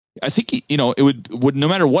I think it would no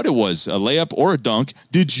matter what it was, a layup or a dunk.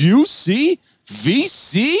 Did you see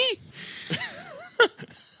VC?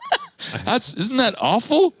 Isn't that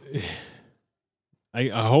awful? I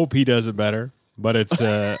hope he does it better, but it's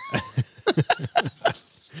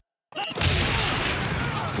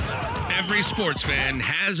Every sports fan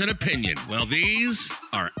has an opinion. Well, these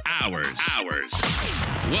are ours.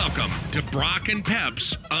 Welcome to Brock and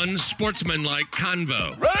Pep's Unsportsmanlike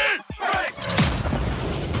Convo. Right.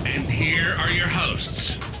 And here are your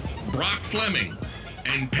hosts, Brock Fleming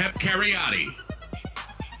and Pep Cariotti.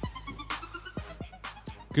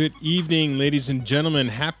 Good evening, ladies and gentlemen.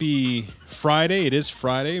 Happy Friday. It is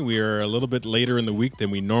Friday. We are a little bit later in the week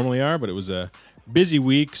than we normally are, but it was a busy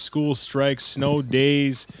week. School strikes, snow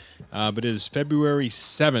days, but it is February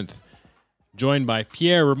 7th. Joined by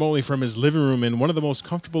Pierre remotely from his living room in one of the most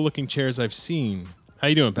comfortable-looking chairs I've seen. How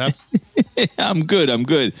you doing, Pep? I'm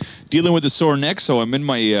good. Dealing with a sore neck, so I'm in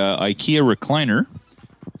my IKEA recliner,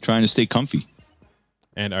 trying to stay comfy.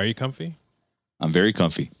 And are you comfy? I'm very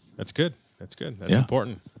comfy. That's good. That's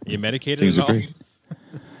important. Are you medicated Things at all? are great.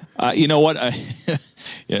 You know what?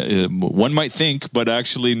 One might think, but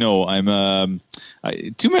actually, no. I don't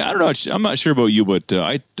know. I'm not sure about you, but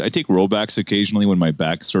I take Robax occasionally when my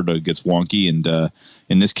back sort of gets wonky, and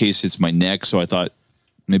in this case, it's my neck. So I thought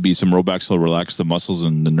maybe some Robax will relax the muscles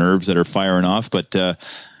and the nerves that are firing off. But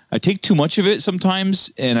I take too much of it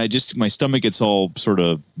sometimes, and my stomach gets all sort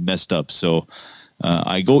of messed up. So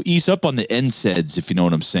I go ease up on the NSAIDs, if you know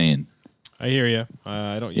what I'm saying. I hear you.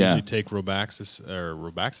 I don't usually take Robaxis or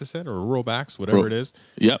Robax, whatever it is.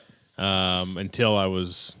 Yep. Until I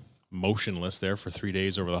was motionless there for 3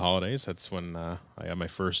 days over the holidays. That's when I got my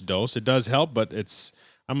first dose. It does help, but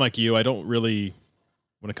I'm like you. I don't really,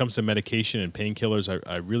 when it comes to medication and painkillers,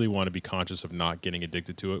 I really want to be conscious of not getting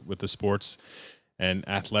addicted to it with the sports and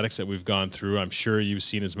athletics that we've gone through. I'm sure you've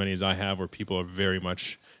seen as many as I have where people are very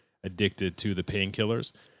much addicted to the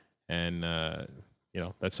painkillers. And,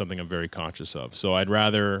 that's something I'm very conscious of. So I'd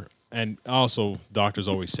rather, and also doctors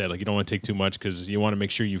always said, you don't want to take too much because you want to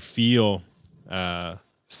make sure you feel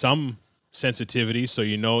some sensitivity. So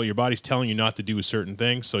your body's telling you not to do a certain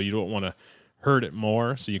thing. So you don't want to hurt it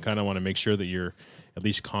more. So you kind of want to make sure that you're at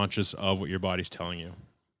least conscious of what your body's telling you.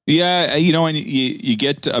 Yeah, and you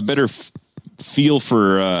get a better feel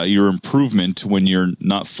for your improvement when you're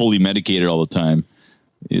not fully medicated all the time.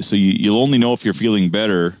 So you'll only know if you're feeling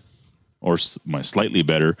better or slightly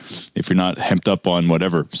better if you're not hemped up on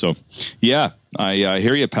whatever. So, yeah, I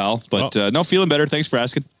hear you, pal. But no, feeling better. Thanks for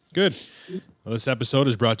asking. Good. Well, this episode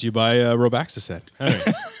is brought to you by Robaxacet. All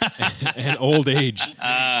right. And old age.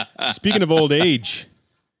 Speaking of old age,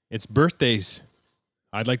 it's birthdays.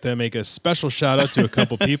 I'd like to make a special shout out to a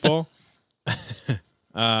couple people.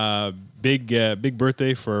 Big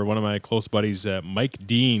birthday for one of my close buddies, Mike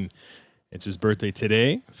Dean. It's his birthday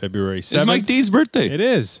today, February 7th. It's Mike Dean's birthday. It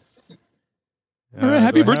is. All right,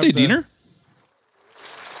 happy birthday, Diener.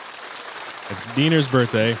 It's Diener's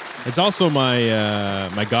birthday. It's also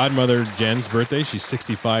my godmother, Jen's birthday. She's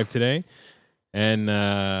 65 today. And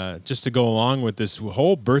just to go along with this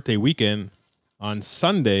whole birthday weekend, on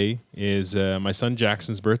Sunday is my son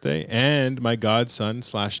Jackson's birthday and my godson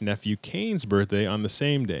 / nephew Kane's birthday on the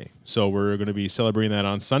same day. So we're going to be celebrating that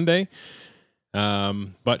on Sunday.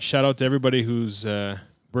 But shout out to everybody whose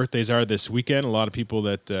birthdays are this weekend. A lot of people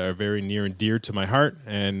that are very near and dear to my heart.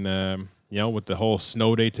 And, with the whole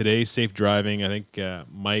snow day today, safe driving. I think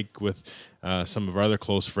Mike with some of our other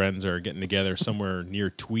close friends are getting together somewhere near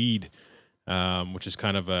Tweed, which is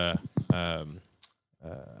kind of a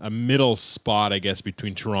middle spot, I guess,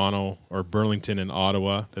 between Toronto or Burlington and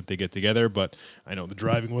Ottawa that they get together. But I know the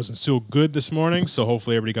driving wasn't so good this morning, so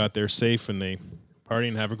hopefully everybody got there safe and they party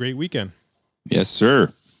and have a great weekend. Yes,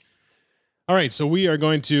 sir. All right, so we are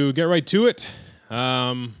going to get right to it. It's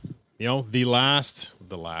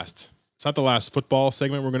not the last football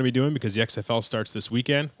segment we're going to be doing because the XFL starts this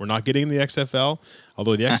weekend. We're not getting the XFL,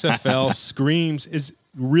 although the XFL screams, is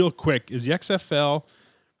real quick, is the XFL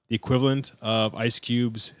the equivalent of Ice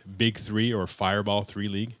Cube's Big Three or Fireball 3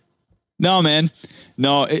 League? No, man.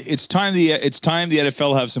 No, it's time the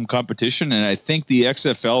NFL have some competition, and I think the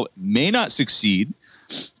XFL may not succeed,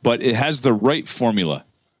 but it has the right formula.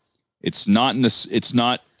 It's not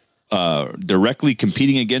directly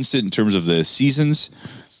competing against it in terms of the seasons,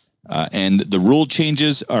 and the rule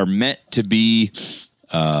changes are meant to be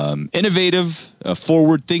innovative,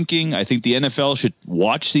 forward thinking. I think the NFL should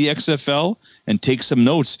watch the XFL and take some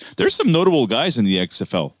notes. There's some notable guys in the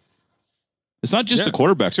XFL. It's not just the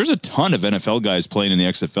quarterbacks. There's a ton of NFL guys playing in the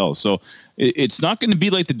XFL. So it's not going to be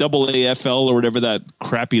like the AAFL or whatever that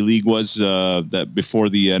crappy league was that before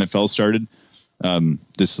the NFL started.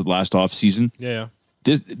 this last off season. Yeah.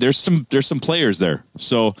 There's some players there,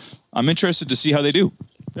 so I'm interested to see how they do.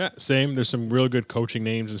 Yeah, same. There's some real good coaching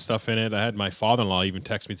names and stuff in it. I had my father-in-law even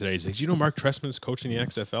text me today. He's like, "Do you know Mark Trestman's coaching the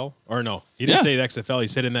XFL?" Or no, he didn't say the XFL. He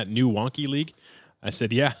said in that new wonky league. I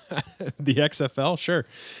said, "Yeah, the XFL, sure."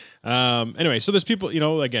 Anyway, so there's people.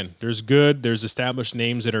 Again, there's established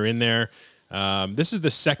names that are in there. This is the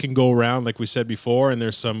second go round, like we said before, and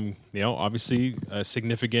there's some, obviously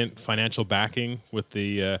significant financial backing with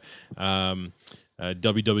the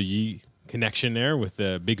WWE connection there with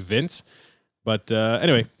Big Vince. But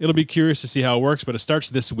anyway, it'll be curious to see how it works, but it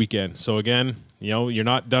starts this weekend. So again, you're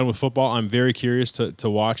not done with football. I'm very curious to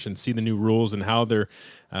watch and see the new rules and how they're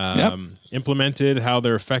implemented, how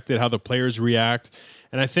they're affected, how the players react.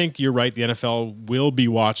 And I think you're right. The NFL will be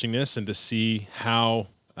watching this and to see how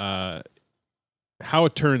it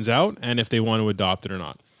turns out and if they want to adopt it or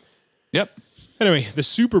not. Yep. Anyway, the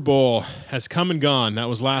Super Bowl has come and gone. That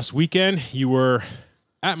was last weekend. You were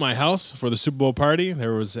at my house for the Super Bowl party.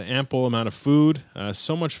 There was an ample amount of food,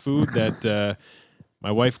 so much food that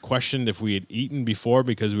my wife questioned if we had eaten before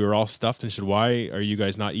because we were all stuffed and said, "Why are you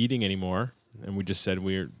guys not eating anymore?" And we just said,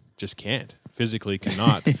 we just can't, physically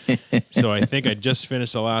cannot. So I think I just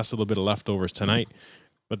finished the last little bit of leftovers tonight.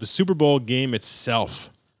 But the Super Bowl game itself,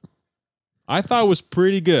 I thought was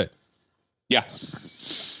pretty good. Yeah.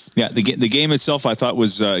 Yeah, the game itself I thought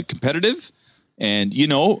was competitive. And,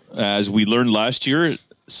 as we learned last year,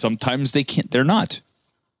 sometimes they're not.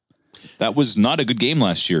 That was not a good game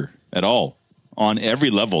last year at all on every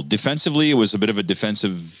level. Defensively, it was a bit of a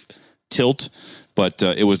defensive tilt, but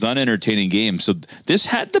it was not an entertaining game. So this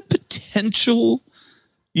had the potential,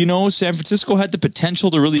 San Francisco had the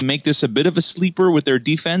potential to really make this a bit of a sleeper with their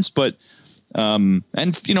defense, but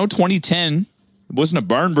 2010 wasn't a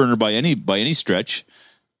barn burner by any stretch.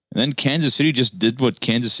 And then Kansas City just did what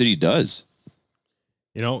Kansas City does.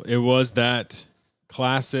 It was that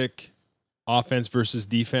classic offense versus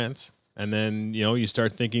defense. And then, you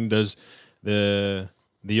start thinking, does the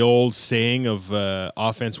old saying of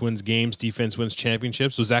offense wins games, defense wins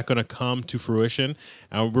championships, was that going to come to fruition?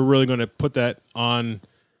 And we're really going to put that on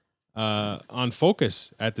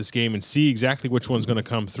focus at this game and see exactly which one's going to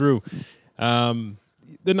come through. The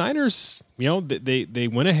Niners, they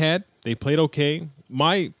went ahead. They played okay.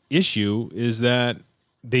 My issue is that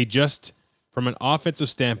they just, from an offensive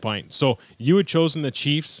standpoint, so you had chosen the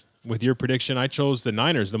Chiefs with your prediction. I chose the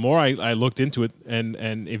Niners. The more I looked into it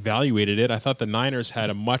and evaluated it, I thought the Niners had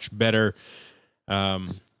a much better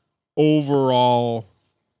overall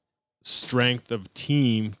strength of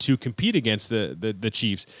team to compete against the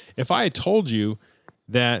Chiefs. If I had told you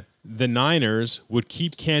that the Niners would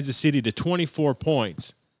keep Kansas City to 24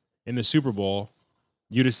 points in the Super Bowl,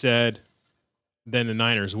 you'd have said, then the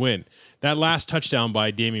Niners win. That last touchdown by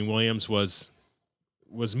Damian Williams was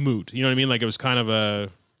moot. You know what I mean? Like, it was kind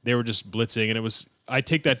of they were just blitzing, and I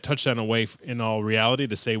take that touchdown away in all reality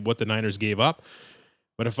to say what the Niners gave up.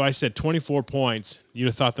 But if I said 24 points, you'd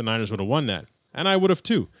have thought the Niners would have won that. And I would have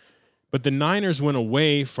too. But the Niners went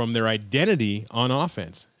away from their identity on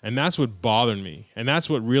offense. And that's what bothered me. And that's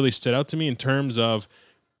what really stood out to me in terms of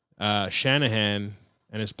Shanahan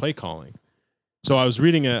and his play calling. So I was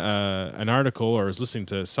reading an article, or I was listening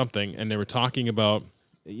to something, and they were talking about,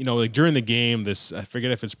 like during the game, this, I forget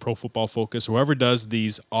if it's Pro Football Focus, or whoever does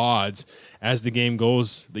these odds as the game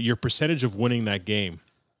goes, your percentage of winning that game.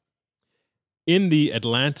 In the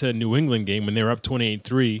Atlanta-New England game, when they were up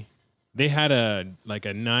 28-3, they had a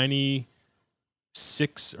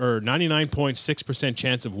 96 or 99.6%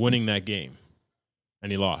 chance of winning that game,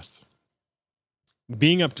 and he lost.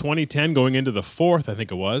 Being up 20-10 going into the fourth, I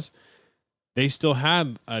think it was, they still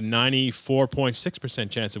had a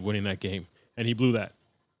 94.6% chance of winning that game, and he blew that.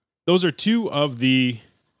 Those are two of the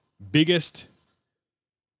biggest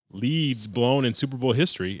leads blown in Super Bowl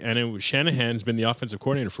history, and Shanahan's been the offensive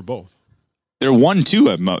coordinator for both. They're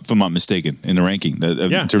 1-2, if I'm not mistaken, in the ranking,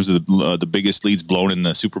 in terms of the biggest leads blown in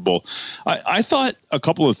the Super Bowl. I thought a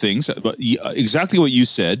couple of things, but exactly what you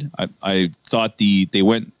said. I thought they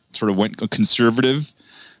went conservative,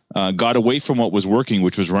 got away from what was working,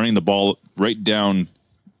 which was running the ball right down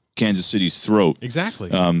Kansas City's throat.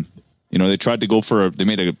 Exactly. They tried to go they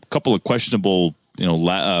made a couple of questionable,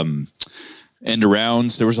 end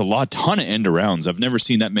arounds. There was a ton of end arounds. I've never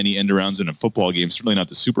seen that many end arounds in a football game, certainly not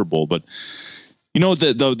the Super Bowl. But,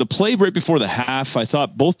 the play right before the half, I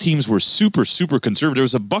thought both teams were super, super conservative. There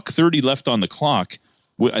was $1:30 left on the clock.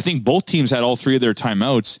 I think both teams had all three of their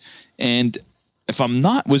timeouts. And if I'm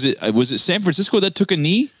not, was it San Francisco that took a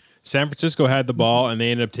knee? San Francisco had the ball, and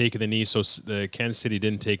they ended up taking the knee, so the Kansas City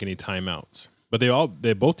didn't take any timeouts. But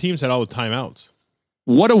both teams had all the timeouts.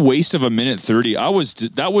 what a waste of a minute 30.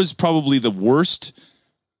 That was probably the worst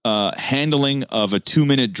handling of a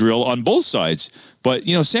 2-minute drill on both sides. But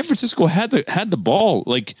San Francisco had the ball.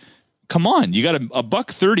 Like, come on, you got a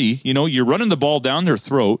 $130. You're running the ball down their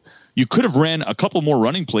throat. You could have ran a couple more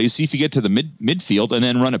running plays, see if you get to the midfield, and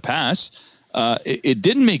then run a pass. It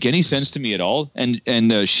didn't make any sense to me at all, and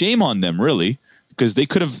shame on them really, because they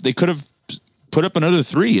could have put up another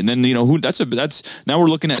 3, and then that's now we're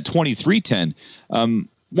looking at 23-10.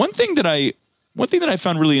 One thing that I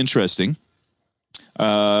found really interesting.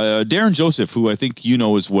 Darren Joseph, who I think you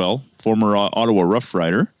know as well, former Ottawa Rough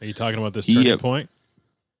Rider. Are you talking about this turning point?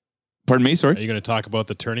 Pardon me, sorry. Are you going to talk about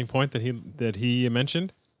the turning point that he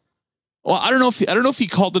mentioned? Well, I don't know if he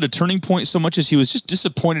called it a turning point so much as he was just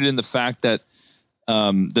disappointed in the fact that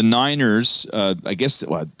the Niners, I guess,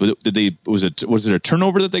 was it a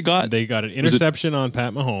turnover that they got? They got an interception on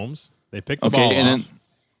Pat Mahomes. They picked the ball off.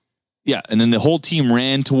 And then the whole team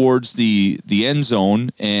ran towards the end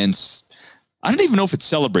zone, and I don't even know if it's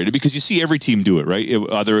celebrated, because you see every team do it, right?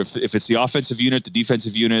 Either if it's the offensive unit, the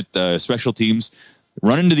defensive unit, the special teams,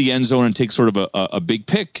 run into the end zone and take sort of a big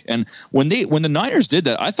pick. And when the Niners did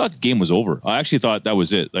that, I thought the game was over. I actually thought that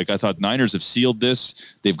was it. Like, I thought Niners have sealed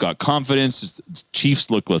this. They've got confidence. Chiefs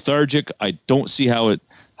look lethargic. I don't see how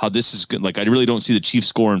this is good. Like, I really don't see the Chiefs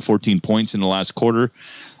scoring 14 points in the last quarter.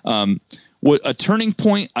 What a turning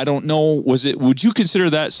point? I don't know. Would you consider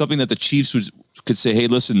that something that the Chiefs could say, "Hey,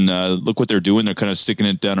 listen, look what they're doing. They're kind of sticking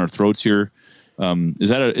it down our throats here." Is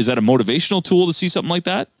that a motivational tool to see something like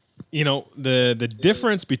that? The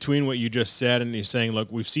difference between what you just said and you're saying,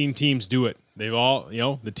 look, we've seen teams do it. They've all,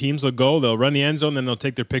 the teams will go, they'll run the end zone, then they'll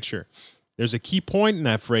take their picture. There's a key point in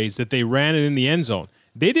that phrase that they ran it in the end zone.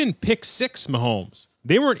 They didn't pick 6 Mahomes.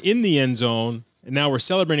 They weren't in the end zone. And now we're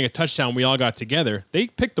celebrating a touchdown. We all got together. They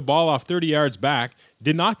picked the ball off 30 yards back,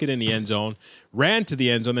 did not get in the end zone, ran to the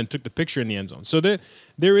end zone, then took the picture in the end zone. So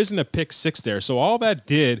there isn't a pick 6 there. So all that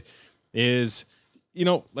did is,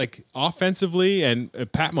 like offensively, and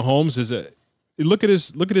Pat Mahomes is look at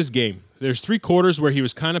his game. There's 3 quarters where he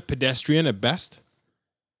was kind of pedestrian at best,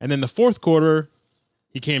 and then the 4th quarter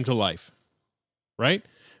he came to life, right?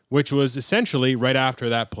 Which was essentially right after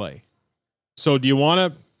that play. So do you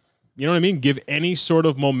want to? You know what I mean? Give any sort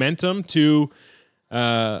of momentum to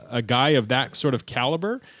a guy of that sort of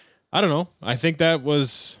caliber? I don't know. I think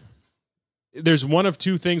there's one of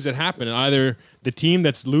 2 things that happen. Either the team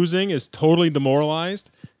that's losing is totally demoralized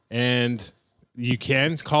and you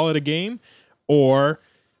can call it a game, or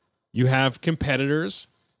you have competitors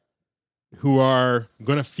who are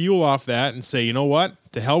going to fuel off that and say, you know what?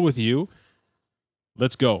 To hell with you.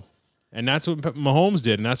 Let's go. And that's what Mahomes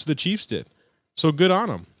did, and that's what the Chiefs did. So good on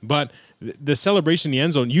them. But the celebration in the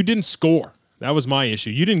end zone, you didn't score. That was my issue.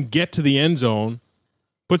 You didn't get to the end zone,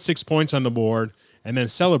 put 6 points on the board, and then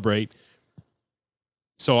celebrate.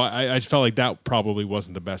 So I felt like that probably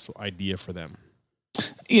wasn't the best idea for them.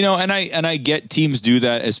 And I get teams do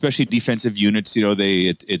that, especially defensive units.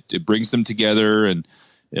 It brings them together, and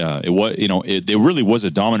it really was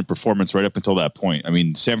a dominant performance right up until that point. I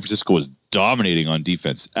mean, San Francisco was dominating on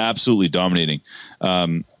defense, absolutely dominating.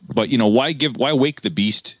 But why wake the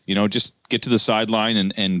beast? Just get to the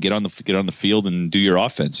sideline and get on the field and do your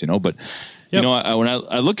offense. But when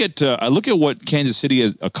I look at what Kansas City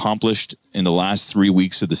has accomplished in the last 3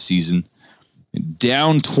 weeks of the season,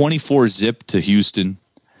 down 24-0 to Houston,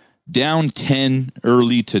 down 10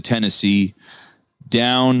 early to Tennessee,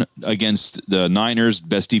 down against the Niners,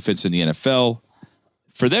 best defense in the NFL.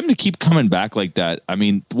 For them to keep coming back like that, I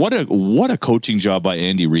mean, what a coaching job by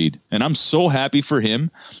Andy Reid, and I'm so happy for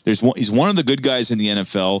him. He's one of the good guys in the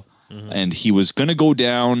NFL, and he was going to go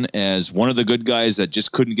down as one of the good guys that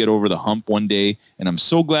just couldn't get over the hump one day, and I'm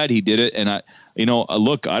so glad he did it. And I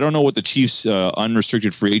don't know what the Chiefs'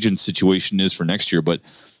 unrestricted free agent situation is for next year, but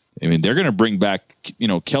I mean, they're going to bring back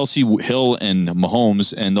Kelsey, Hill, and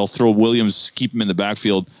Mahomes, and they'll throw Williams, keep him in the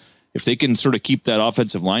backfield. If they can sort of keep that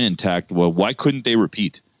offensive line intact, well, why couldn't they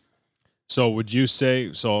repeat? So would you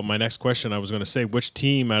say, my next question, I was going to say, which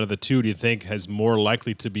team out of the 2 do you think has more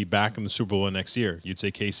likely to be back in the Super Bowl next year? You'd say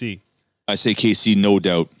KC. I say KC, no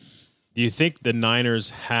doubt. Do you think the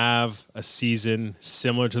Niners have a season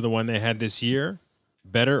similar to the one they had this year?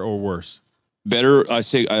 Better or worse? Better, I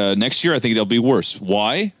say next year, I think they'll be worse.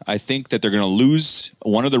 Why? I think that they're going to lose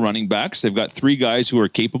one of the running backs. They've got 3 guys who are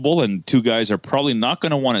capable, and 2 guys are probably not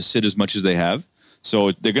going to want to sit as much as they have.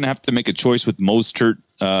 So they're going to have to make a choice with Mostert,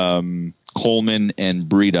 Coleman, and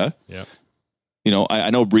Breida. Yeah.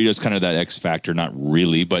 I know Breida's kind of that X factor, not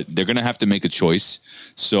really, but they're going to have to make a choice.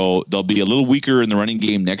 So they'll be a little weaker in the running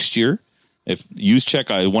game next year. If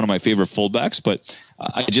Juszczyk, one of my favorite fullbacks, but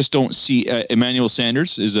I just don't see Emmanuel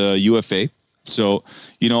Sanders is a UFA. So,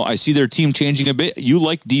 I see their team changing a bit. You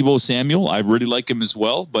like Deebo Samuel. I really like him as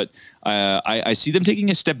well, but I see them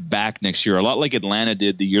taking a step back next year, a lot like Atlanta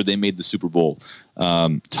did the year they made the Super Bowl.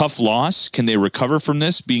 Tough loss. Can they recover from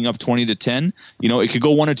this being up 20-10? It could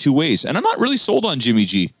go one of two ways. And I'm not really sold on Jimmy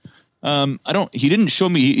G. He didn't show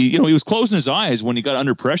me, he was closing his eyes when he got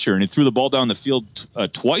under pressure and he threw the ball down the field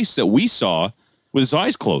twice that we saw with his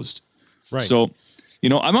eyes closed. Right. So,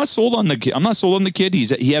 I'm not sold on the kid.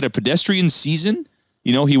 He had a pedestrian season.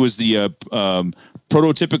 He was the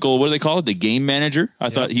prototypical, what do they call it? The game manager. I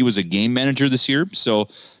thought he was a game manager this year. So,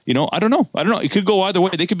 I don't know. It could go either way.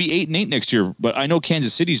 They could be 8-8 next year, but I know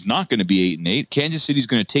Kansas City's not going to be 8-8. Kansas City's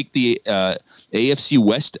going to take the AFC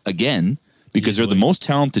West again because they're the most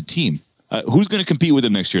talented team. Who's going to compete with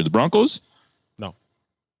them next year? The Broncos? No.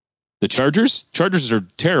 The Chargers? Chargers are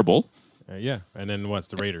terrible. Yeah. And then what's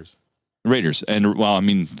the Raiders? Raiders. And,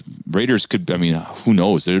 Raiders could, who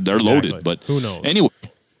knows? They're loaded, but who knows?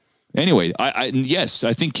 Anyway, I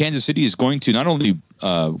think Kansas City is going to not only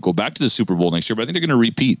go back to the Super Bowl next year, but I think they're going to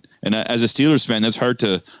repeat. And as a Steelers fan, that's hard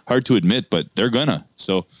to admit, but they're gonna.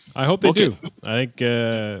 So I hope they do. I think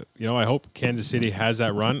I hope Kansas City has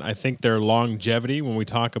that run. I think their longevity, when we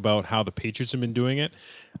talk about how the Patriots have been doing it,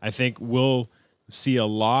 I think we'll see a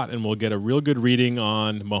lot, and we'll get a real good reading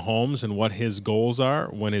on Mahomes and what his goals are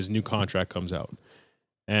when his new contract comes out.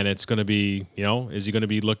 And it's going to be, is he going to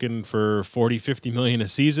be looking for 40, 50 million a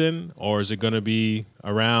season, or is it going to be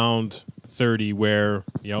around 30 where,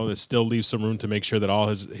 it still leaves some room to make sure that all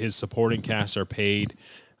his supporting casts are paid?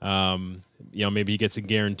 Maybe he gets a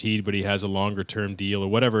guaranteed, but he has a longer term deal or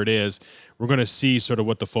whatever it is. We're going to see sort of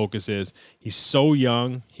what the focus is. He's so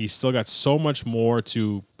young. He's still got so much more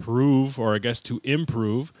to prove, or I guess to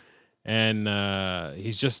improve. And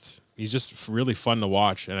he's just really fun to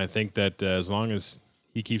watch. And I think that as long as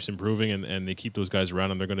he keeps improving and they keep those guys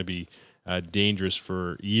around him, they're going to be dangerous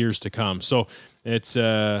for years to come. So it's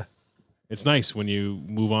nice when you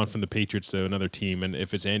move on from the Patriots to another team. And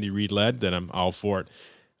if it's Andy Reid led, then I'm all for it.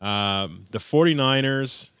 The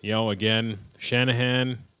 49ers, again,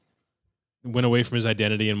 Shanahan went away from his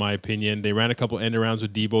identity, in my opinion. They ran a couple end arounds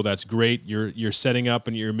with Deebo. That's great. You're setting up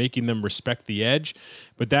and you're making them respect the edge.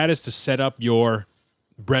 But that is to set up your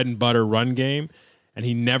bread and butter run game. And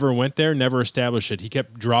he never went there, never established it. He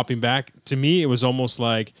kept dropping back. To me, it was almost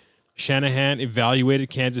like Shanahan evaluated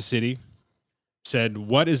Kansas City, said,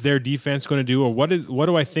 what is their defense going to do, or what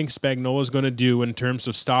do I think Spagnuolo is going to do in terms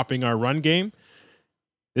of stopping our run game?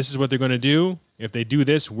 This is what they're going to do. If they do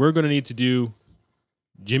this, we're going to need to do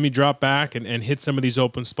Jimmy drop back and hit some of these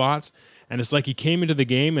open spots. And it's like he came into the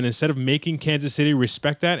game, and instead of making Kansas City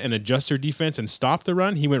respect that and adjust their defense and stop the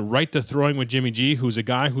run, he went right to throwing with Jimmy G, who's a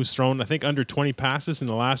guy who's thrown, I think, under 20 passes in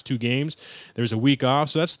the last 2 games. There's a week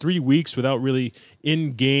off. So that's 3 weeks without really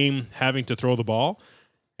in-game having to throw the ball,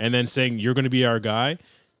 and then saying, you're going to be our guy.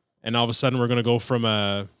 And all of a sudden, we're going to go from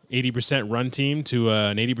a 80% run team to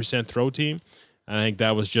an 80% throw team. I think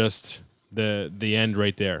that was just the end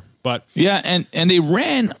right there. But yeah, and they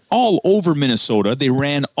ran all over Minnesota. They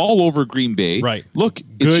ran all over Green Bay. Right. Look,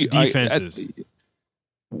 good defenses.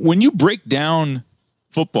 When you break down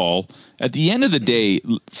football, at the end of the day,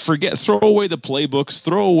 throw away the playbooks,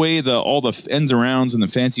 throw away all the ends arounds and the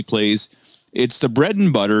fancy plays. It's the bread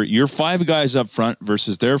and butter. Your 5 guys up front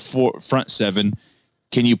versus their front 7.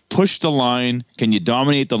 Can you push the line? Can you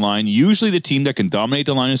dominate the line? Usually the team that can dominate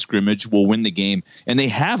the line of scrimmage will win the game, and they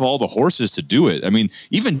have all the horses to do it. I mean,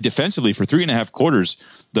 even defensively for 3.5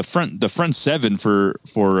 quarters, the front 7 for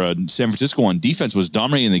San Francisco on defense was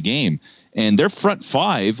dominating the game, and their front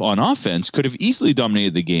 5 on offense could have easily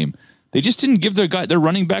dominated the game. They just didn't give their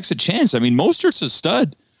running backs a chance. I mean, Mostert's a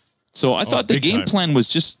stud. So I thought the game plan was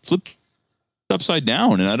just flipped upside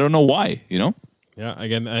down, and I don't know why, Yeah,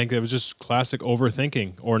 again, I think it was just classic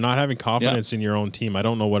overthinking or not having confidence in your own team. I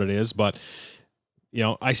don't know what it is, but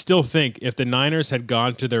I still think if the Niners had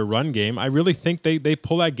gone to their run game, I really think they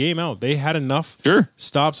pull that game out. They had enough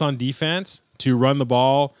stops on defense to run the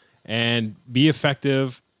ball and be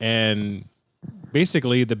effective, and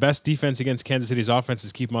basically the best defense against Kansas City's offense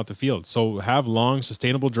is keep them off the field. So have long,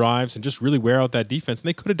 sustainable drives and just really wear out that defense, and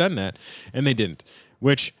they could have done that, and they didn't.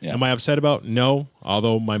 Which, am I upset about? No,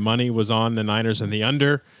 although my money was on the Niners and the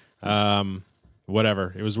under.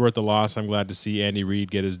 Whatever. It was worth the loss. I'm glad to see Andy Reid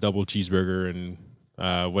get his double cheeseburger.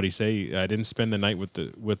 And what'd he say? I didn't spend the night with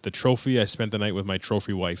the trophy. I spent the night with my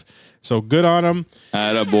trophy wife. So good on him.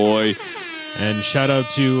 Attaboy. And shout out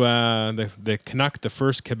to the Canuck, the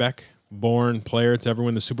first Quebec-born player to ever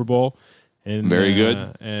win the Super Bowl. And very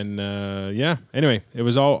good. Anyway, it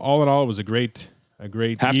was all in all, it was a great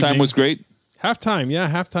Halftime evening. was great.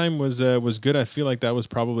 Halftime was good. I feel like that was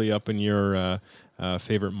probably up in your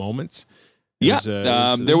favorite moments. There was a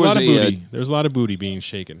lot of booty being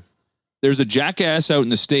shaken. There's a jackass out in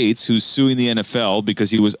the States who's suing the NFL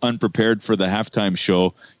because he was unprepared for the halftime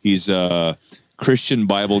show. He's a Christian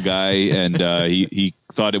Bible guy, and he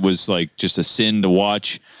thought it was like just a sin to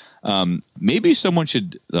watch. Maybe someone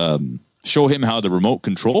should show him how the remote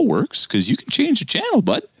control works, because you can change the channel,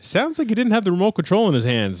 bud. Sounds like he didn't have the remote control in his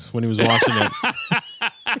hands when he was watching it.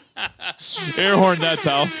 Air horn that,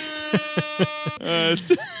 pal.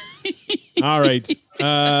 All right.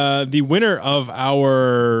 The winner of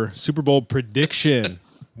our Super Bowl prediction.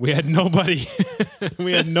 We had nobody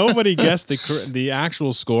guess the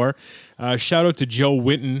actual score. Shout out to Joe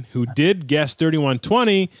Winton, who did guess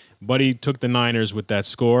 31-20, but he took the Niners with that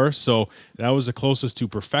score. So that was the closest to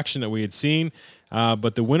perfection that we had seen.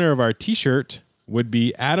 But the winner of our T-shirt would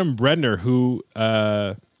be Adam Bredner, who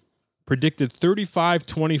predicted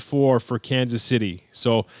 35-24 for Kansas City.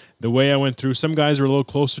 So the way I went through, some guys were a little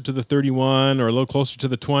closer to the 31 or a little closer to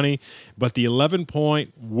the 20, but the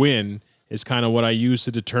 11-point win is kind of what I used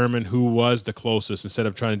to determine who was the closest instead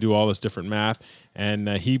of trying to do all this different math. And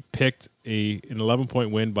he picked an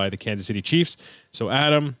 11-point win by the Kansas City Chiefs. So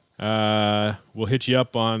Adam, we'll hit you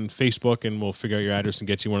up on Facebook and we'll figure out your address and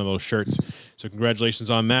get you one of those shirts. So congratulations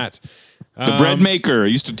on that. The bread maker. I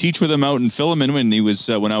used to teach with him out in Philemon when he was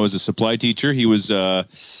when I was a supply teacher. He was I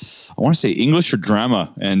want to say English or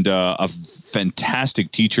drama, and a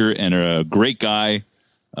fantastic teacher and a great guy.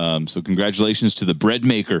 So congratulations to the bread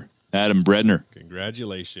maker, Adam Bredner.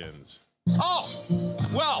 Congratulations. Oh,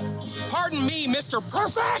 well, pardon me, Mr.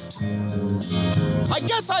 Perfect. I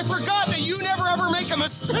guess I forgot that you never ever make a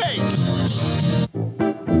mistake.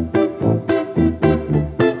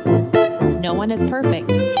 No one is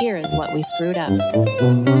perfect. Here is what we screwed up.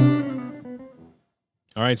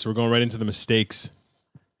 All right, so we're going right into the mistakes.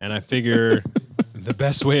 And I figure the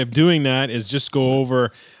best way of doing that is just go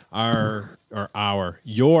over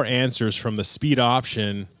your answers from the Speed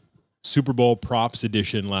Option Super Bowl Props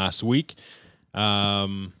Edition last week,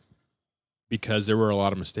 because there were a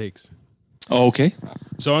lot of mistakes. Oh, okay.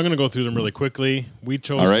 So I'm going to go through them really quickly. We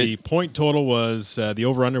chose the point total was the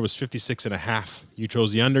over-under was 56.5. You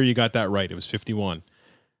chose the under. You got that right. It was 51.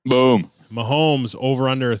 Boom. Mahomes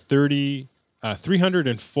over-under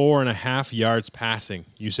 304.5 yards passing.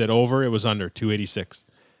 You said over. It was under 286.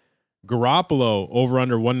 Garoppolo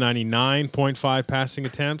over-under 199.5 passing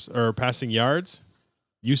attempts or passing yards.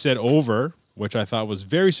 You said over, which I thought was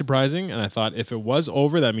very surprising. And I thought if it was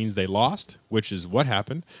over, that means they lost, which is what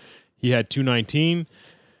happened. He had 219.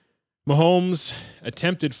 Mahomes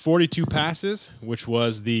attempted 42 passes, which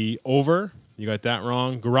was the over. You got that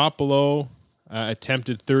wrong. Garoppolo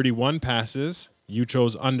attempted 31 passes. You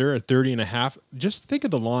chose under at 30.5. Just think of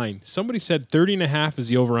the line. Somebody said 30.5 is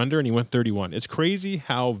the over-under, and he went 31. It's crazy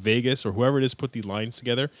how Vegas or whoever it is put the lines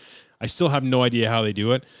together. I still have no idea how they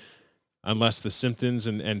do it, unless the Simpsons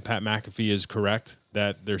and Pat McAfee is correct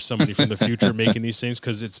that there's somebody from the future making these things,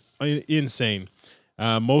 because it's insane.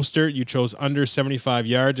 Mostert, you chose under 75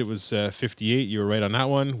 yards. It was 58. You were right on that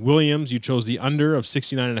one. Williams, you chose the under of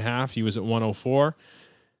 69.5. He was at 104.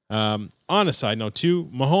 On a side note, too,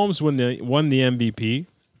 Mahomes won the MVP.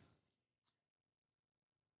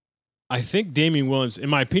 I think Damian Williams, in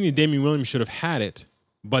my opinion, Damian Williams should have had it.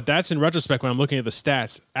 But that's in retrospect when I'm looking at the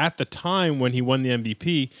stats. At the time when he won the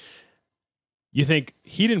MVP, you think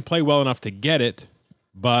he didn't play well enough to get it,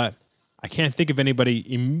 but I can't think of anybody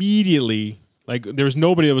immediately. Like, there was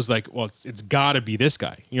nobody that was like, well, it's got to be this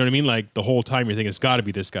guy. You know what I mean? Like, the whole time you're thinking it's got to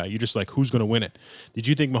be this guy. You're just like, who's going to win it? Did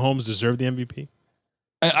you think Mahomes deserved the MVP?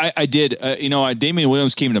 I did. Damian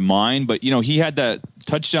Williams came to mind, but, he had that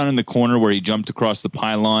touchdown in the corner where he jumped across the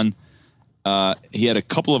pylon. He had a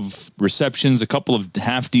couple of receptions, a couple of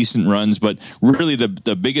half-decent runs, but really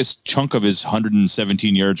the biggest chunk of his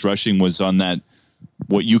 117 yards rushing was on that,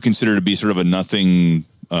 what you consider to be sort of a nothing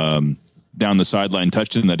down the sideline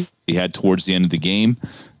touchdown that he had towards the end of the game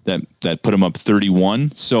that put him up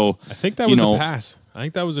 31. So I think that was a pass. I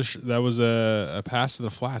think that was a pass to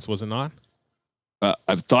the flats, was it not?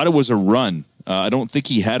 I thought it was a run. I don't think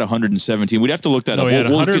he had 117. We'd have to look that up.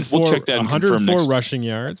 We'll check that and confirm 104 next. rushing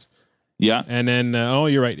yards. Yeah. And then,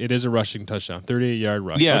 you're right. It is a rushing touchdown, 38-yard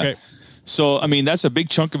rush. Yeah. Okay. So, I mean, that's a big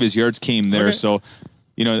chunk of his yards came there. Okay. So,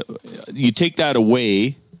 you take that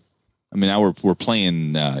away. I mean, now we're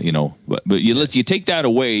playing, but you take that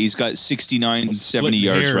away. He's got 69, 70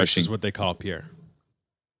 yards rushing. Is what they call Pierre.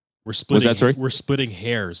 We're splitting. Was that sorry? We're splitting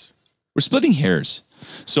hairs. We're splitting hairs.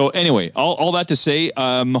 So anyway, all that to say,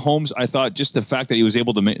 Mahomes, I thought just the fact that he was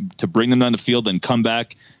able to bring them down the field and come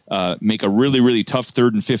back, make a really, really tough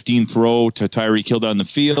 3rd and 15 throw to Tyreek Hill down the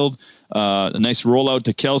field, a nice rollout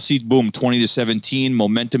to Kelsey, boom, 20-17,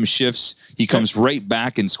 momentum shifts. He comes right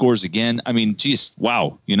back and scores again. I mean, geez,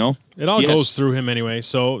 wow, you know? It all goes through him anyway.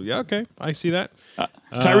 So, yeah, okay, I see that.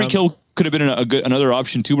 Tyreek Hill could have been another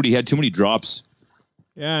option too, but he had too many drops.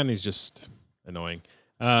 Yeah, and he's just annoying.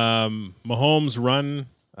 Mahomes run,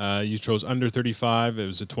 you chose under 35. It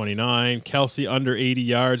was a 29. Kelsey under 80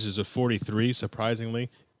 yards is a 43.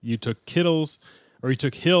 Surprisingly, you took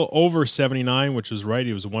Hill over 79, which was right.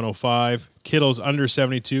 He was 105. Kittle's under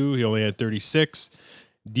 72. He only had 36.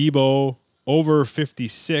 Debo over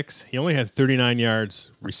 56. He only had 39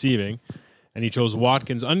 yards receiving, and he chose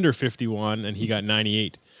Watkins under 51, and he got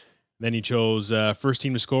 98. Then he chose first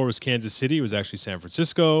team to score was Kansas City. It was actually San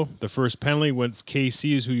Francisco. The first penalty was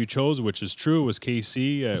KC is who you chose, which is true. It was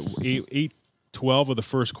KC at 8:12 of the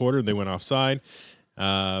first quarter. They went offside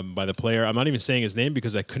by the player. I'm not even saying his name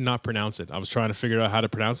because I could not pronounce it. I was trying to figure out how to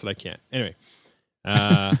pronounce it. I can't. Anyway,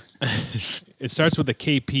 it starts with a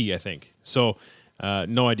KP, I think. So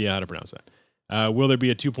no idea how to pronounce that. Will there be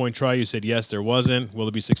a 2-point try? You said yes, there wasn't. Will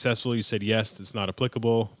it be successful? You said yes, it's not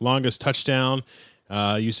applicable. Longest touchdown.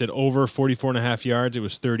 You said over 44.5 yards. It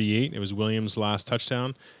was 38. It was Williams' last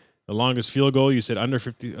touchdown. The longest field goal, you said under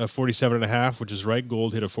 47.5, which is right.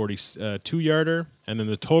 Gold hit a 42-yarder. And then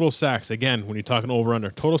the total sacks, again, when you're talking over-under,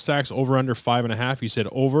 total sacks over-under 5.5. You said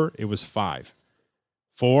over. It was 5.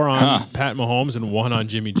 4 on Pat Mahomes and 1 on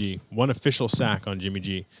Jimmy G. 1 official sack on Jimmy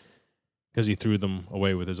G because he threw them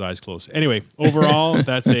away with his eyes closed. Anyway, overall,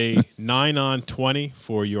 that's a 9 on 20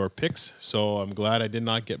 for your picks. So I'm glad I did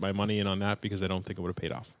not get my money in on that because I don't think it would have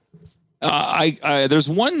paid off. There's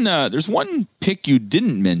one pick you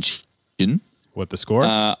didn't mention. What, the score?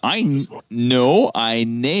 I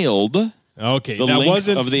nailed. Okay, the length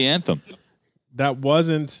of the anthem. That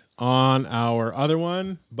wasn't on our other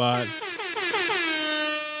one, but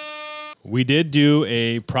we did do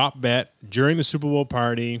a prop bet during the Super Bowl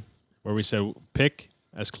party where we said pick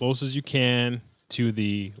as close as you can to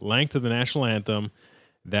the length of the national anthem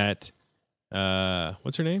that,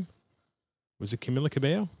 what's her name? Was it Camila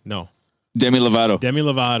Cabello? No. Demi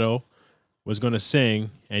Lovato was going to sing,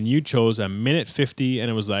 and you chose a minute 50, and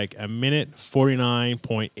it was like a minute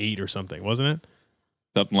 49.8 or something, wasn't it?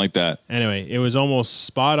 Something like that. Anyway, it was almost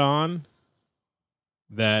spot on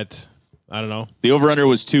that... I don't know. The over-under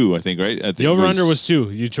was 2, I think, right? The over-under was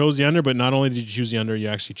 2. You chose the under, but not only did you choose the under, you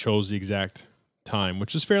actually chose the exact time,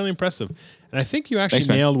 which is fairly impressive. And I think you actually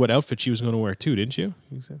nailed what outfit she was going to wear, too, didn't you?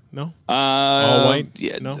 You said, no? All white?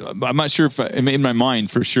 Yeah, no? I'm not sure if I'm in my mind,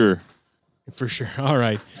 for sure. For sure. All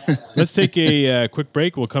right. Let's take a quick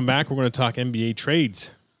break. We'll come back. We're going to talk NBA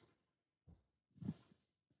trades.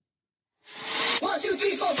 1, 2,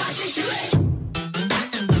 3, 4, 5, 6, 2, 8.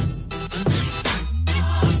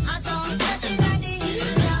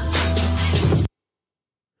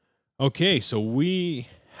 Okay, so we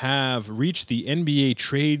have reached the NBA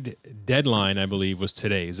trade deadline, I believe, was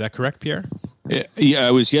today. Is that correct, Pierre? Yeah,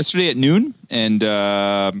 it was yesterday at noon, and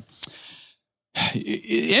NBA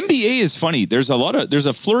is funny. There's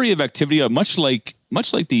a flurry of activity, much like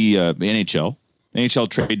the NHL. NHL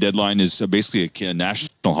trade deadline is basically a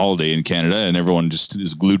national holiday in Canada, and everyone just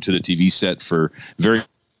is glued to the TV set for very,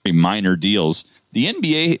 very minor deals. The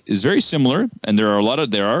NBA is very similar, and there are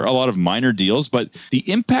a lot of minor deals, but the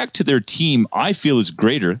impact to their team, I feel, is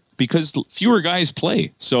greater because fewer guys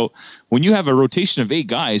play. So when you have a rotation of 8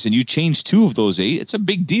 guys and you change 2 of those 8, it's a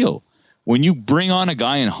big deal. When you bring on a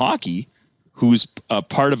guy in hockey who's a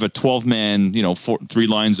part of a 12-man, 4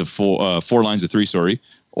 lines of 3,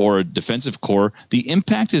 or a defensive core, the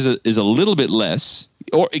impact is a little bit less.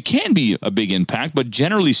 Or it can be a big impact, but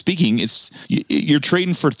generally speaking, you're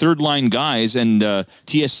trading for third-line guys, and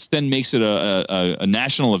TSN makes it a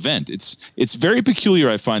national event. It's very peculiar,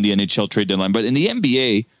 I find, the NHL trade deadline. But in the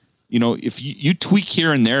NBA, if you tweak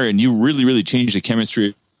here and there, and you really, really change the chemistry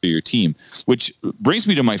of your team, which brings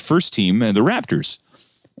me to my first team, the Raptors,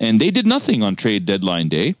 and they did nothing on trade deadline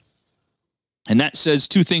day, and that says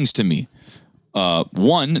 2 things to me.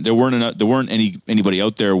 One, there weren't anybody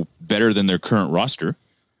out there better than their current roster.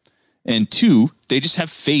 And 2, they just have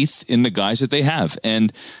faith in the guys that they have.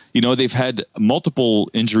 And, they've had multiple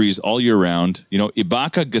injuries all year round.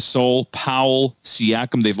 Ibaka, Gasol, Powell,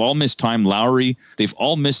 Siakam, they've all missed time. Lowry, they've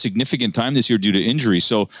all missed significant time this year due to injury.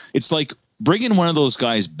 So it's like bringing one of those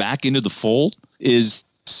guys back into the fold is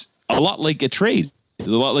a lot like a trade. It's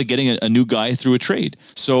a lot like getting a new guy through a trade.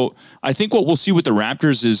 So I think what we'll see with the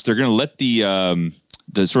Raptors is they're going to let the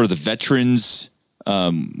sort of the veterans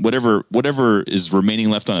whatever is remaining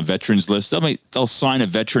left on a veterans list. They'll sign a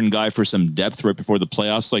veteran guy for some depth right before the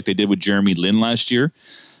playoffs, like they did with Jeremy Lin last year.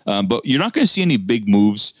 But you're not going to see any big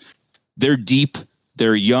moves. They're deep,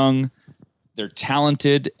 they're young, they're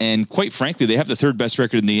talented, and quite frankly, they have the third best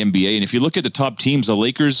record in the NBA. And if you look at the top teams, the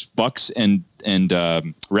Lakers, Bucks, and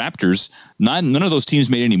Raptors, none of those teams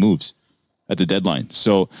made any moves at the deadline.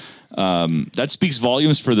 So that speaks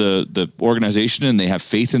volumes for the organization, and they have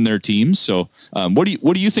faith in their teams. So what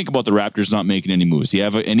do you think about the Raptors not making any moves? Do you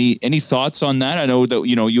have any thoughts on that? I know that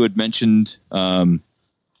you had mentioned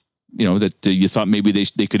that you thought maybe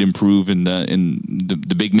they could improve in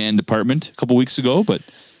the big man department a couple weeks ago, but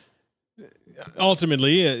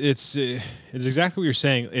ultimately it's exactly what you're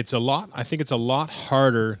saying. I think it's a lot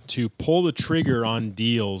harder to pull the trigger on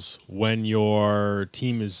deals when your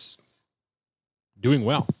team is doing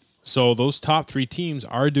well. So those top three teams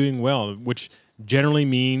are doing well, which generally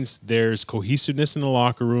means there's cohesiveness in the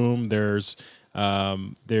locker room. There's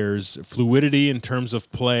fluidity in terms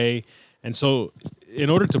of play. And so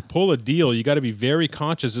in order to pull a deal, you got to be very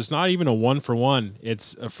conscious. It's not even a 1-for-1.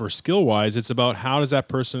 It's for skill wise. It's about how does that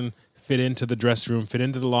person fit into the dressing room, fit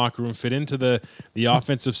into the locker room, fit into the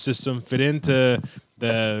offensive system, fit into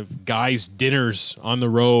the guys' dinners on the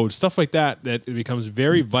road, stuff like that. That it becomes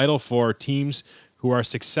very vital for teams who are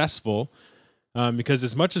successful, because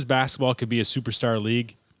as much as basketball could be a superstar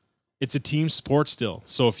league, it's a team sport still.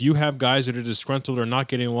 So if you have guys that are disgruntled or not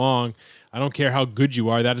getting along, I don't care how good you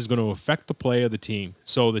are, that is going to affect the play of the team.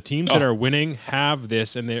 So the teams that are winning have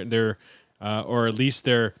this, and they're or at least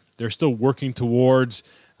they're still working towards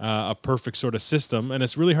a perfect sort of system, and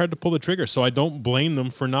it's really hard to pull the trigger. So I don't blame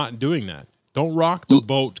them for not doing that. Don't rock the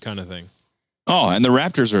boat, kind of thing. Oh, and the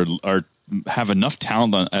Raptors are have enough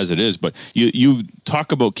talent as it is, but you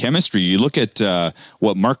talk about chemistry. You look at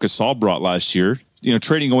what Marc Gasol brought last year.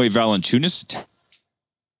 Trading away Valanciunas.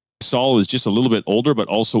 Gasol is just a little bit older, but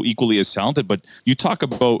also equally as talented. But you talk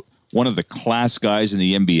about one of the class guys in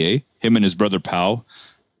the NBA, him and his brother Pau.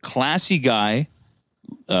 Classy guy,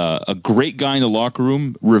 a great guy in the locker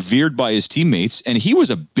room, revered by his teammates, and he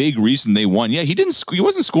was a big reason they won. Yeah, he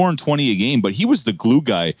wasn't scoring 20 a game, but he was the glue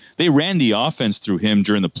guy. They ran the offense through him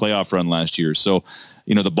during the playoff run last year. So,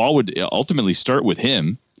 the ball would ultimately start with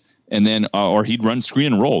him, and then or he'd run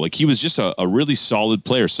screen and roll. Like, he was just a really solid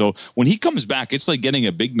player. So when he comes back, it's like getting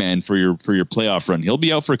a big man for your playoff run. He'll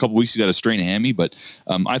be out for a couple weeks. He's got a strained hammy, but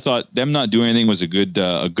I thought them not doing anything was a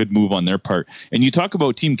good move on their part. And you talk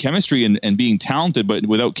about team chemistry and being talented, but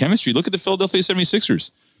without chemistry, look at the Philadelphia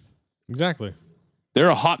 76ers. Exactly. They're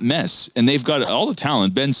a hot mess, and they've got all the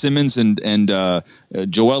talent. Ben Simmons and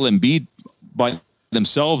Joel Embiid by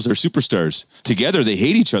themselves are superstars. Together, they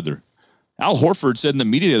hate each other. Al Horford said in the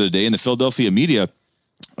media the other day, in the Philadelphia media,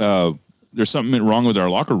 there's something wrong with our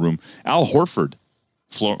locker room. Al Horford,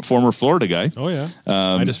 former Florida guy. Oh, yeah.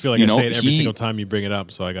 I just feel like I say it every single time you bring it up,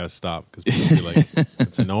 so I got to stop because people be like,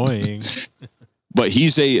 it's annoying. But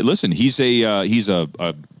he's a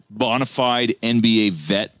bona fide NBA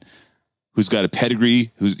vet who's got a pedigree,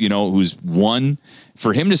 who's won.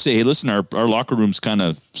 For him to say, hey, listen, our locker room's kind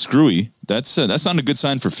of screwy, that's not a good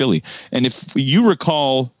sign for Philly. And if you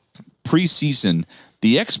recall, preseason,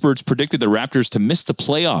 the experts predicted the Raptors to miss the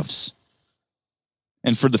playoffs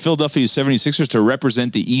and for the Philadelphia 76ers to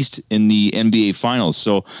represent the East in the NBA Finals.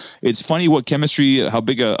 So it's funny how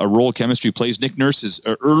big a role chemistry plays. Nick Nurse is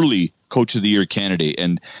an early Coach of the Year candidate,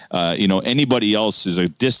 and anybody else is a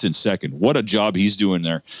distant second. What a job he's doing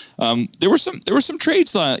there. There were some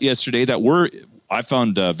trades yesterday that I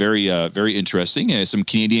found very very interesting. Some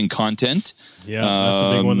Canadian content. Yeah, that's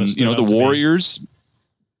a big one. The Warriors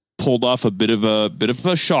pulled off a bit of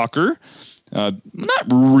a shocker. Not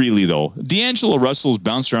really though. D'Angelo Russell's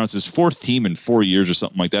bounced around. It's his fourth team in 4 years or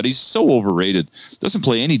something like that. He's so overrated. Doesn't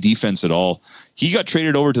play any defense at all. He got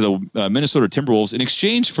traded over to the Minnesota Timberwolves in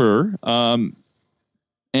exchange for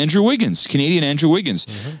Andrew Wiggins, Canadian Andrew Wiggins.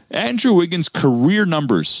 Mm-hmm. Andrew Wiggins' career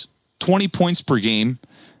numbers, 20 points per game.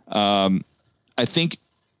 I think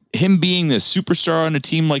him being the superstar on a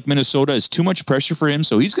team like Minnesota is too much pressure for him.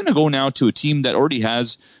 So he's going to go now to a team that already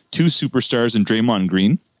has two superstars in Draymond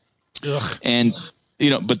Green. Ugh. And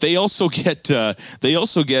but they also get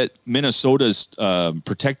Minnesota's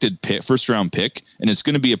protected first round pick, and it's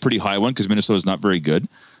going to be a pretty high one because Minnesota's not very good.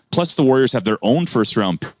 Plus, the Warriors have their own first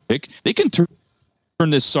round pick. They can turn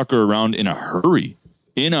this sucker around in a hurry.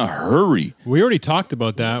 We already talked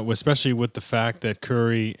about that, especially with the fact that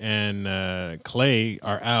Curry and Clay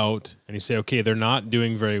are out, and you say, okay, they're not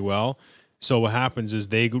doing very well. So what happens is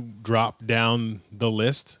they drop down the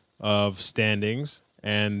list of standings,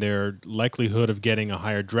 and their likelihood of getting a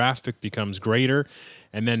higher draft pick becomes greater.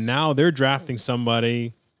 And then now they're drafting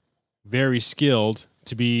somebody very skilled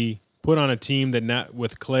to be put on a team that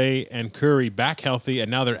with Clay and Curry back healthy, and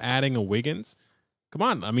now they're adding a Wiggins. Come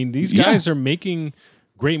on. I mean, these guys are making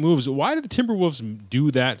great moves. Why did the Timberwolves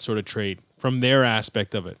do that sort of trade from their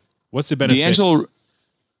aspect of it? What's the benefit?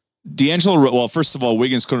 D'Angelo, well, first of all,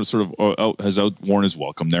 Wiggins kind of sort of has outworn his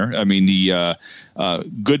welcome there. I mean, the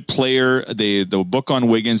good player, the book on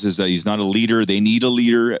Wiggins is that he's not a leader. They need a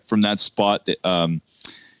leader from that spot.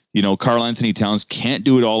 Karl Anthony Towns can't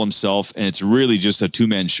do it all himself, and it's really just a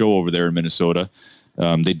two-man show over there in Minnesota.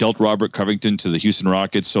 They dealt Robert Covington to the Houston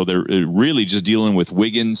Rockets, so they're really just dealing with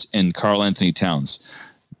Wiggins and Karl Anthony Towns.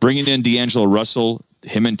 Bringing in D'Angelo Russell,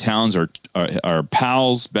 him and Towns are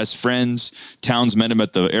pals, best friends. Towns met him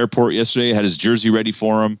at the airport yesterday, had his jersey ready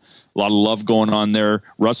for him. A lot of love going on there.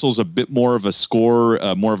 Russell's a bit more of a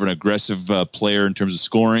scorer, more of an aggressive player in terms of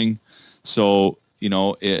scoring. So,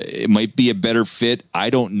 it might be a better fit. I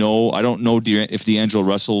don't know. I don't know if D'Angelo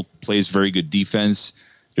Russell plays very good defense.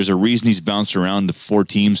 There's a reason he's bounced around to 4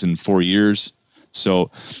 teams in 4 years. So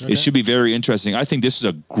It should be very interesting. I think this is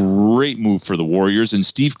a great move for the Warriors, and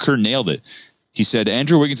Steve Kerr nailed it. He said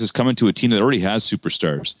Andrew Wiggins is coming to a team that already has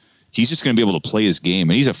superstars. He's just going to be able to play his game,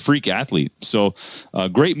 and he's a freak athlete. So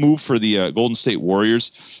great move for the Golden State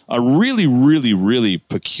Warriors. A really, really, really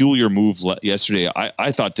peculiar move yesterday.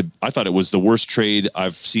 I thought it was the worst trade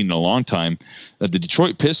I've seen in a long time. The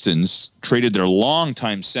Detroit Pistons traded their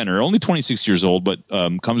longtime center, only 26 years old, but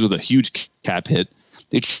comes with a huge cap hit.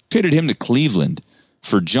 They traded him to Cleveland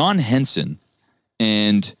for John Henson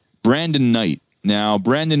and Brandon Knight. Now,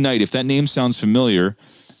 Brandon Knight, if that name sounds familiar,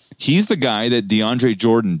 he's the guy that DeAndre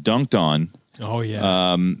Jordan dunked on. Oh,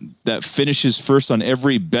 yeah. That finishes first on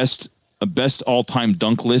every best all-time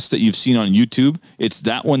dunk list that you've seen on YouTube. It's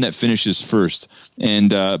that one that finishes first. And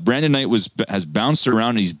Brandon Knight has bounced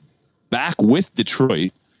around, and he's back with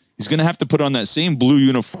Detroit. He's going to have to put on that same blue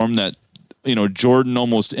uniform that Jordan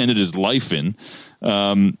almost ended his life in.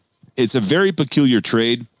 It's a very peculiar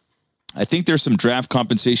trade. I think there's some draft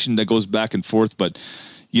compensation that goes back and forth, but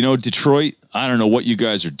Detroit, I don't know what you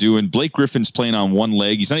guys are doing. Blake Griffin's playing on one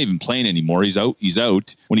leg. He's not even playing anymore. He's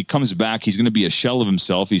out. When he comes back, he's going to be a shell of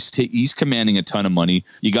himself. He's commanding a ton of money.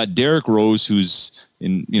 You got Derrick Rose, who's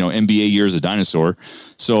in NBA years a dinosaur.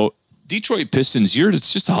 So Detroit Pistons,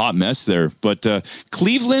 it's just a hot mess there. But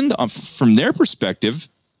Cleveland, from their perspective,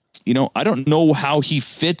 I don't know how he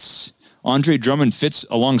fits. Andre Drummond fits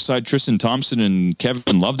alongside Tristan Thompson and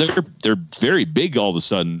Kevin Love. They're very big all of a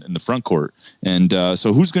sudden in the front court. And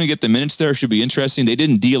so who's going to get the minutes there should be interesting. They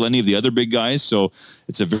didn't deal any of the other big guys, so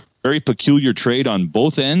it's a very peculiar trade on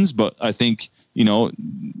both ends. But I think,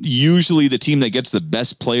 usually the team that gets the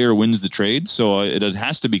best player wins the trade. So it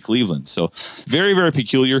has to be Cleveland. So very, very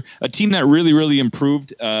peculiar. A team that really, really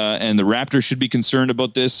improved, and the Raptors should be concerned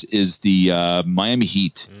about this, is the Miami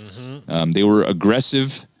Heat. Mm-hmm. They were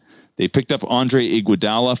aggressive. They picked up Andre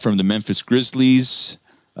Iguodala from the Memphis Grizzlies.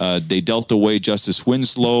 They dealt away Justice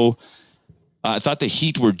Winslow. I thought the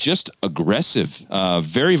Heat were just aggressive,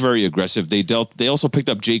 very, very aggressive. They also picked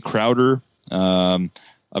up Jay Crowder, a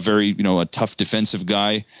very a tough defensive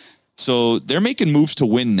guy. So they're making moves to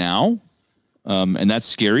win now, and that's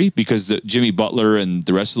scary because Jimmy Butler and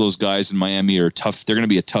the rest of those guys in Miami are tough. They're going to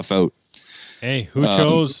be a tough out. Hey, who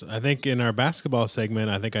chose? I think in our basketball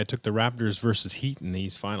segment, I took the Raptors versus Heat in the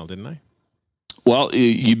East Final, didn't I? Well,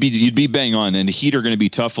 you'd be bang on, and the Heat are going to be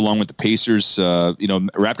tough along with the Pacers.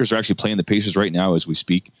 Raptors are actually playing the Pacers right now as we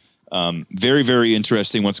speak. Very, very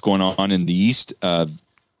interesting what's going on in the East. But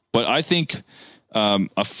I think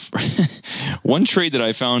one trade that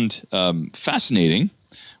I found fascinating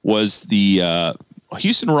was the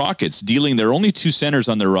Houston Rockets dealing their only 2 centers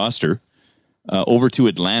on their roster over to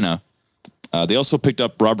Atlanta. They also picked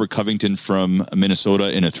up Robert Covington from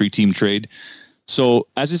Minnesota in a 3-team trade. So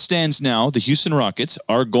as it stands now, the Houston Rockets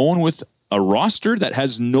are going with a roster that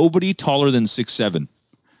has nobody taller than 6'7".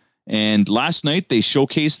 And last night they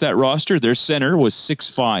showcased that roster. Their center was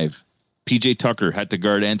 6'5". PJ Tucker had to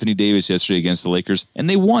guard Anthony Davis yesterday against the Lakers, and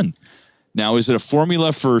they won. Now, is it a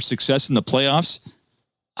formula for success in the playoffs?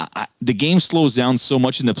 The game slows down so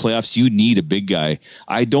much in the playoffs, you need a big guy.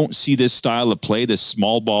 I don't see this style of play, this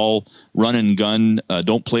small ball, run and gun,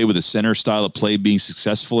 don't play with a center style of play being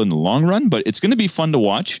successful in the long run, but it's going to be fun to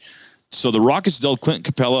watch. So the Rockets dealt Clint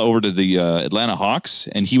Capella over to the Atlanta Hawks,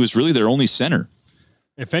 and he was really their only center.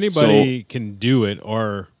 If anybody can do it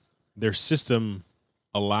or their system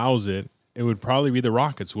allows it, it would probably be the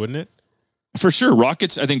Rockets, wouldn't it? For sure.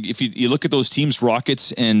 Rockets, I think if you look at those teams,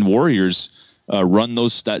 Rockets and Warriors, run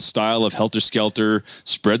that style of helter-skelter,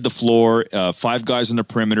 spread the floor, 5 guys on the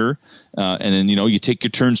perimeter, and then, you take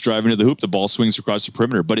your turns driving to the hoop, the ball swings across the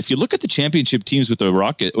perimeter. But if you look at the championship teams with the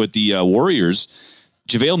Warriors,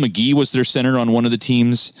 JaVale McGee was their center on one of the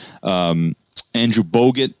teams, Andrew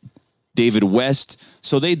Bogut, David West.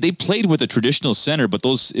 So they played with a traditional center, but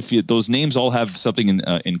those names all have something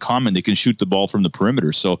in common. They can shoot the ball from the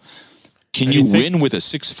perimeter. So can you win with a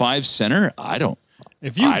 6'5" center? I don't.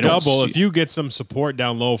 If you get some support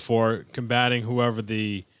down low for combating whoever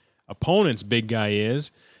the opponent's big guy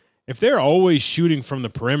is, if they're always shooting from the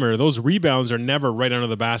perimeter, those rebounds are never right under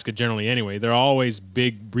the basket generally anyway. They're always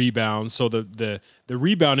big rebounds. So the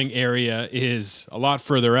rebounding area is a lot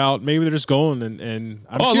further out. Maybe they're just going and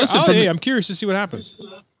I'm curious to see what happens.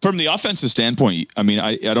 From the offensive standpoint, I mean,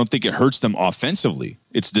 I don't think it hurts them offensively.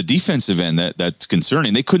 It's the defensive end that's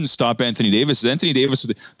concerning. They couldn't stop Anthony Davis.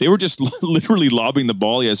 They were just literally lobbing the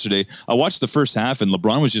ball yesterday. I watched the first half, and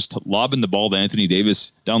LeBron was just lobbing the ball to Anthony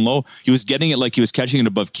Davis down low. He was getting it like he was catching it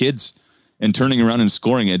above kids and turning around and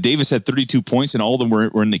scoring it. Davis had 32 points, and all of them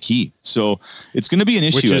were in the key. So it's going to be an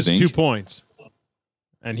issue, Which is I think. 2 points.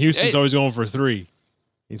 And Houston's always going for 3.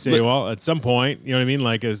 You say, well, at some point, you know what I mean?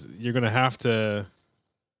 Like, you're going to have to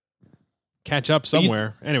catch up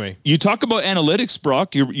somewhere. Anyway, you talk about analytics,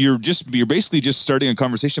 Brock. You're basically just starting a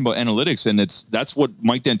conversation about analytics, and that's what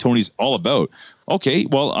Mike D'Antoni's all about. Okay,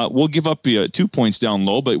 well, we'll give up 2 points down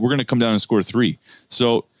low, but we're going to come down and score 3.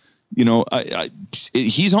 So,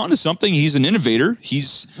 he's onto something. He's an innovator.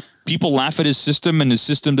 People laugh at his system, and his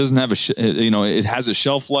system doesn't have it has a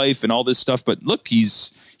shelf life and all this stuff. But look,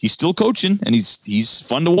 he's still coaching, and he's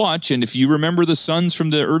fun to watch. And if you remember the Suns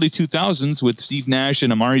from the early 2000s with Steve Nash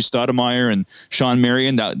and Amari Stoudemire and Sean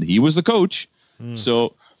Marion, that he was the coach.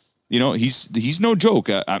 So, he's no joke.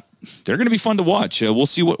 They're going to be fun to watch. We'll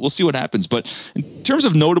see what happens. But in terms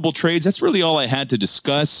of notable trades, that's really all I had to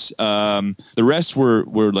discuss. The rest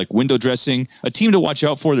were like window dressing. A team to watch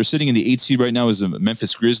out for. They're sitting in the 8th seed right now is the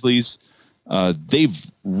Memphis Grizzlies.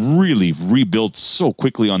 They've really rebuilt so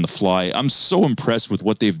quickly on the fly. I'm so impressed with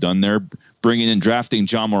what they've done there, bringing in drafting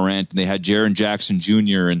John Morant, and they had Jaren Jackson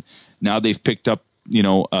Jr. and now they've picked up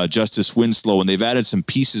Justice Winslow, and they've added some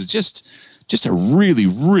pieces. Just a really,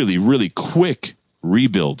 really, really quick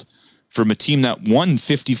rebuild from a team that won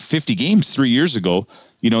 50 games 3 years ago.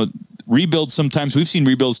 Rebuilds sometimes, we've seen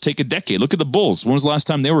rebuilds take a decade. Look at the Bulls. When was the last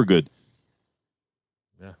time they were good?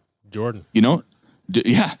 Yeah, Jordan.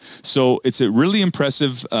 Yeah. So it's a really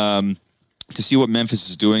impressive to see what Memphis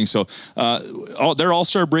is doing. So their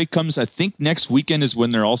All-Star break comes, I think next weekend is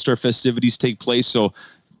when their All-Star festivities take place. So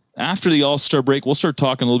after the All-Star break, we'll start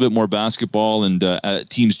talking a little bit more basketball and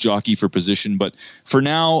teams jockey for position. But for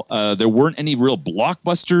now, there weren't any real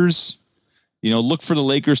blockbusters. Look for the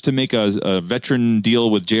Lakers to make a veteran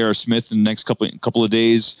deal with J.R. Smith in the next couple of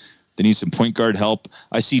days. They need some point guard help.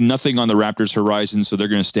 I see nothing on the Raptors' horizon, so they're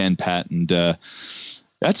going to stand pat. And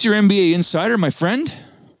that's your NBA Insider, my friend.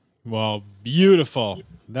 Well, beautiful.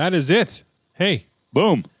 That is it. Hey.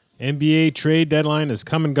 Boom. NBA trade deadline is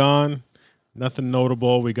come and gone. Nothing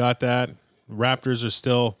notable. We got that. Raptors are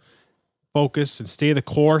still focused and stay the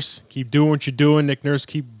course. Keep doing what you're doing, Nick Nurse.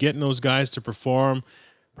 Keep getting those guys to perform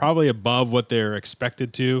probably above what they're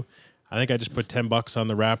expected to. I think I just put $10 on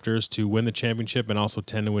the Raptors to win the championship and also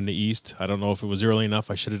 10 to win the East. I don't know if it was early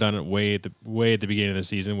enough. I should have done it way at the beginning of the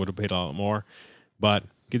season. Would have paid a lot more, but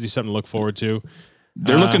gives you something to look forward to.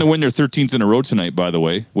 They're looking to win their 13th in a row tonight, by the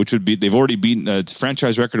way, which would be, they've already beaten, its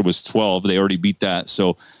franchise record was 12. They already beat that.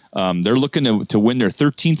 So they're looking to win their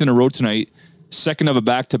 13th in a row tonight, second of a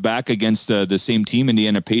back-to-back against the same team,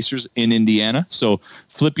 Indiana Pacers in Indiana. So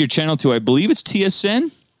flip your channel to, I believe it's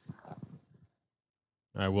TSN.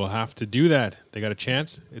 I will have to do that. They got a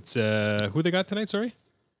chance. It's who they got tonight, sorry?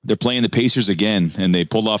 They're playing the Pacers again, and they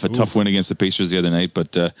pulled off a tough win against the Pacers the other night.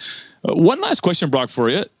 But one last question, Brock, for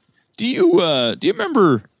you. Do you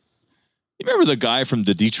remember the guy from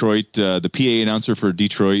the Detroit, the PA announcer for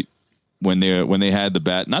Detroit, when they had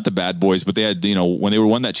not the Bad Boys, but they had, when they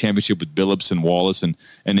won that championship with Billups and Wallace, and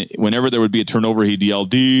whenever there would be a turnover, he'd yell,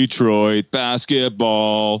 "Detroit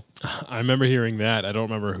basketball." I remember hearing that. I don't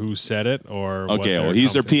remember who said it or. Okay, well,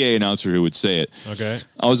 he's their PA announcer who would say it. Okay.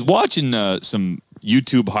 I was watching some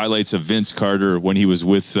YouTube highlights of Vince Carter when he was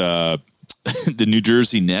with the New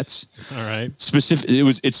Jersey Nets. All right.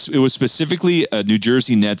 It was specifically a New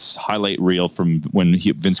Jersey Nets highlight reel from when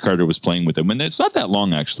Vince Carter was playing with them, and it's not that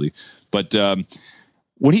long actually. But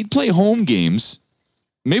when he'd play home games,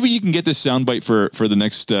 maybe you can get this soundbite for the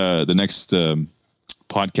next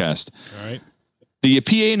podcast. All right. The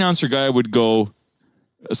PA announcer guy would go,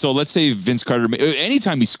 So let's say Vince Carter,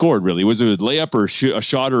 anytime he scored, really, was it a layup or a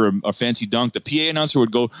shot or a fancy dunk, the PA announcer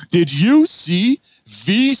would go, "Did you see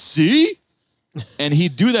VC?" And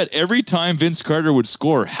he'd do that every time Vince Carter would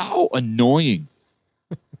score. How annoying.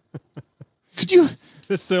 Could you?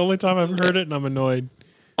 This is the only time I've heard it, and I'm annoyed.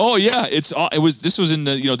 Oh yeah, this was in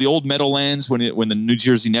the the old Meadowlands when the New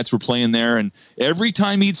Jersey Nets were playing there, and every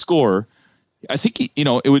time he'd score, I think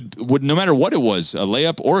it would no matter what it was, a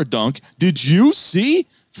layup or a dunk. Did you see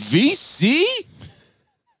VC?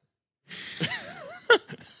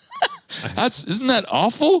 Isn't that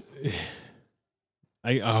awful?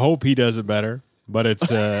 I hope he does it better, but it's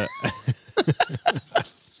that's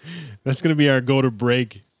going to be our go to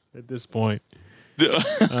break at this point.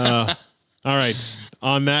 All right.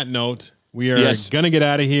 On that note, we are going to get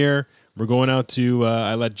out of here. We're going out to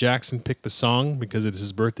I let Jackson pick the song because it's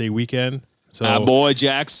his birthday weekend. So, boy,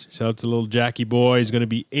 Jax. Shout out to little Jackie boy. He's going to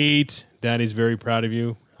be 8. Daddy's very proud of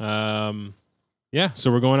you. So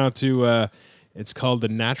we're going out to it's called The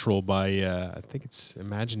Natural by I think it's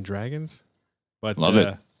Imagine Dragons. But love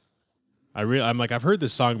it. I've heard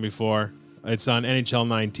this song before. It's on NHL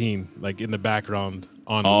 19, like in the background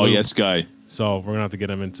on loop. Yes, guy. So we're gonna have to get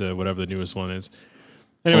him into whatever the newest one is.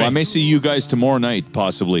 Anyway, I may see you guys tomorrow night,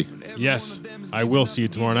 possibly. Yes, I will see you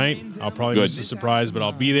tomorrow night. I'll probably miss a surprise, but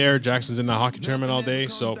I'll be there. Jackson's in the hockey tournament all day,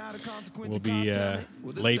 so we'll be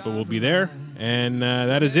late, but we'll be there. And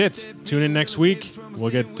that is it. Tune in next week.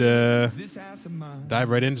 We'll get dive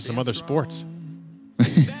right into some other sports.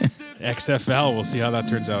 XFL. We'll see how that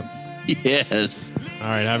turns out. Yes. All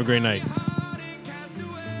right. Have a great night.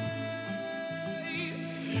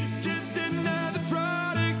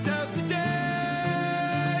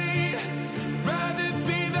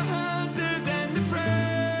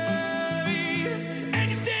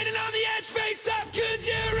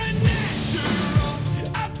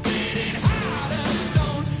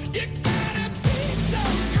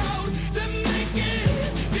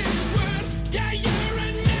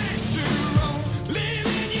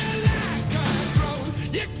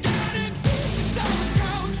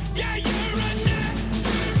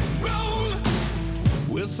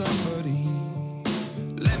 Somebody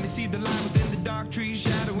let me see the light within the dark trees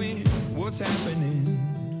shadowing what's happening.